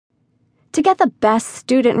To get the best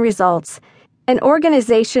student results, an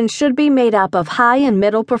organization should be made up of high and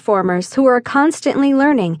middle performers who are constantly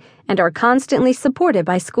learning and are constantly supported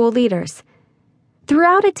by school leaders.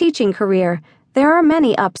 Throughout a teaching career, there are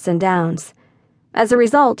many ups and downs. As a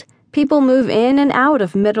result, people move in and out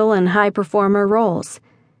of middle and high performer roles.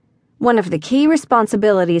 One of the key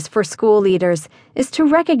responsibilities for school leaders is to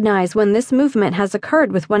recognize when this movement has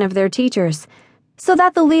occurred with one of their teachers, so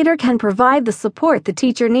that the leader can provide the support the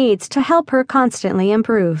teacher needs to help her constantly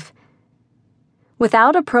improve.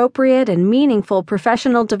 Without appropriate and meaningful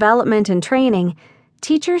professional development and training,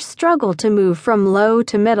 teachers struggle to move from low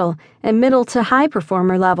to middle and middle to high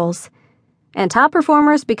performer levels. And top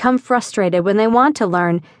performers become frustrated when they want to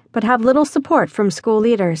learn but have little support from school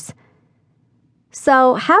leaders.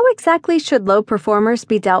 So, how exactly should low performers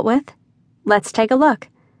be dealt with? Let's take a look.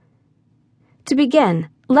 To begin,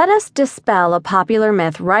 let us dispel a popular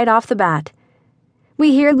myth right off the bat.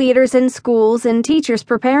 We hear leaders in schools and teachers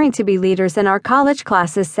preparing to be leaders in our college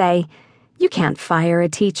classes say, "You can't fire a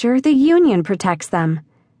teacher, the union protects them."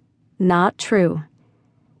 Not true.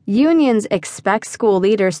 Unions expect school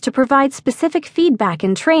leaders to provide specific feedback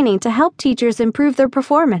and training to help teachers improve their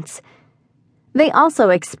performance. They also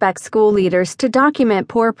expect school leaders to document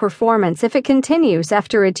poor performance if it continues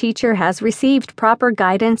after a teacher has received proper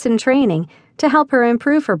guidance and training to help her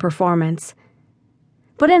improve her performance.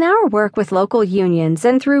 But in our work with local unions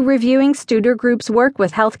and through reviewing student groups' work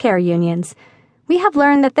with healthcare unions, we have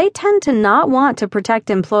learned that they tend to not want to protect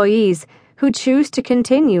employees who choose to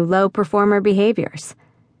continue low performer behaviors.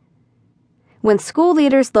 When school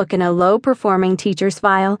leaders look in a low-performing teacher's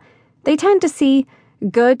file, they tend to see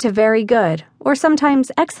good to very good, or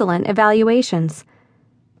sometimes excellent evaluations.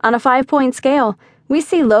 On a 5-point scale, we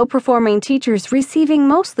see low-performing teachers receiving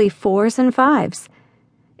mostly 4s and 5s.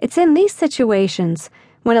 It's in these situations,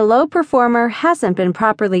 when a low performer hasn't been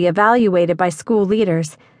properly evaluated by school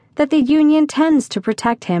leaders, that the union tends to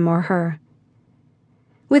protect him or her.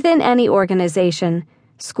 Within any organization,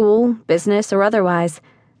 school, business, or otherwise,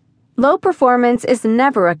 low performance is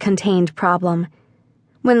never a contained problem.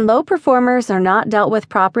 When low performers are not dealt with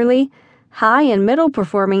properly, high and middle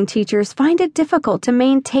performing teachers find it difficult to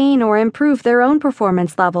maintain or improve their own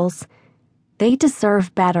performance levels. They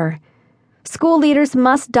deserve better. School leaders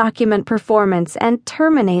must document performance and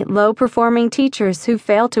terminate low performing teachers who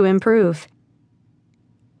fail to improve.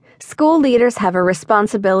 School leaders have a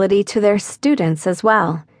responsibility to their students as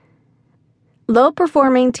well.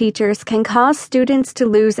 Low-performing teachers can cause students to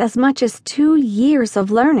lose as much as 2 years of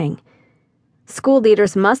learning. School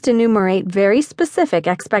leaders must enumerate very specific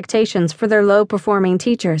expectations for their low-performing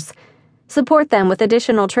teachers, support them with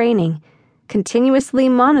additional training, continuously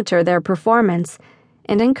monitor their performance,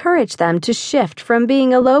 and encourage them to shift from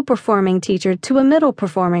being a low-performing teacher to a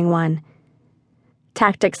middle-performing one.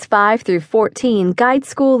 Tactics 5 through 14 guide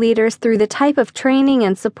school leaders through the type of training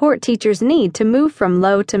and support teachers need to move from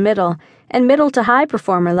low to middle and middle to high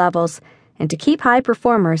performer levels, and to keep high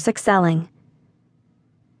performers excelling.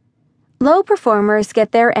 Low performers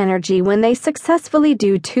get their energy when they successfully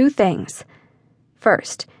do 2 things.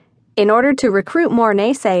 First, in order to recruit more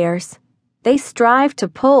naysayers, they strive to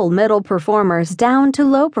pull middle performers down to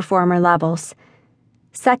low performer levels.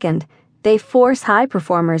 Second, they force high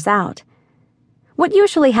performers out. What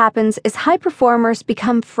usually happens is high performers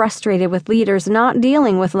become frustrated with leaders not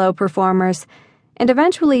dealing with low performers and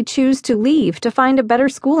eventually choose to leave to find a better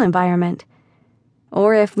school environment.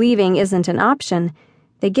 Or if leaving isn't an option,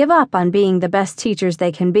 they give up on being the best teachers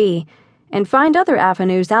they can be and find other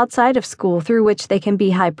avenues outside of school through which they can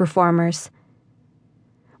be high performers.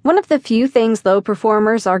 One of the few things low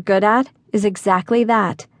performers are good at is exactly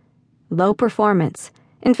that: low performance.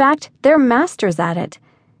 In fact, they're masters at it.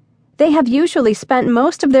 They have usually spent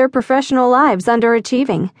most of their professional lives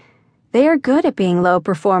underachieving. They are good at being low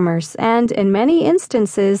performers, and in many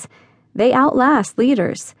instances, they outlast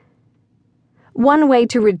leaders. One way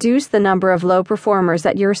to reduce the number of low performers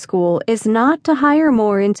at your school is not to hire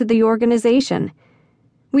more into the organization.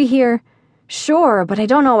 We hear, "Sure, but I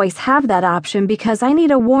don't always have that option because I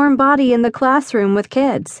need a warm body in the classroom with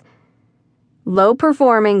kids."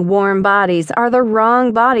 Low-performing warm bodies are the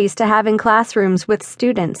wrong bodies to have in classrooms with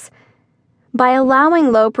students. By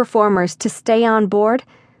allowing low performers to stay on board,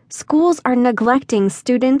 schools are neglecting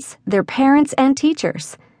students, their parents, and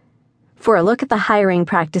teachers. For a look at the hiring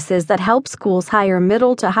practices that help schools hire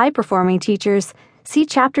middle to high-performing teachers, see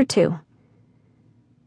Chapter 2.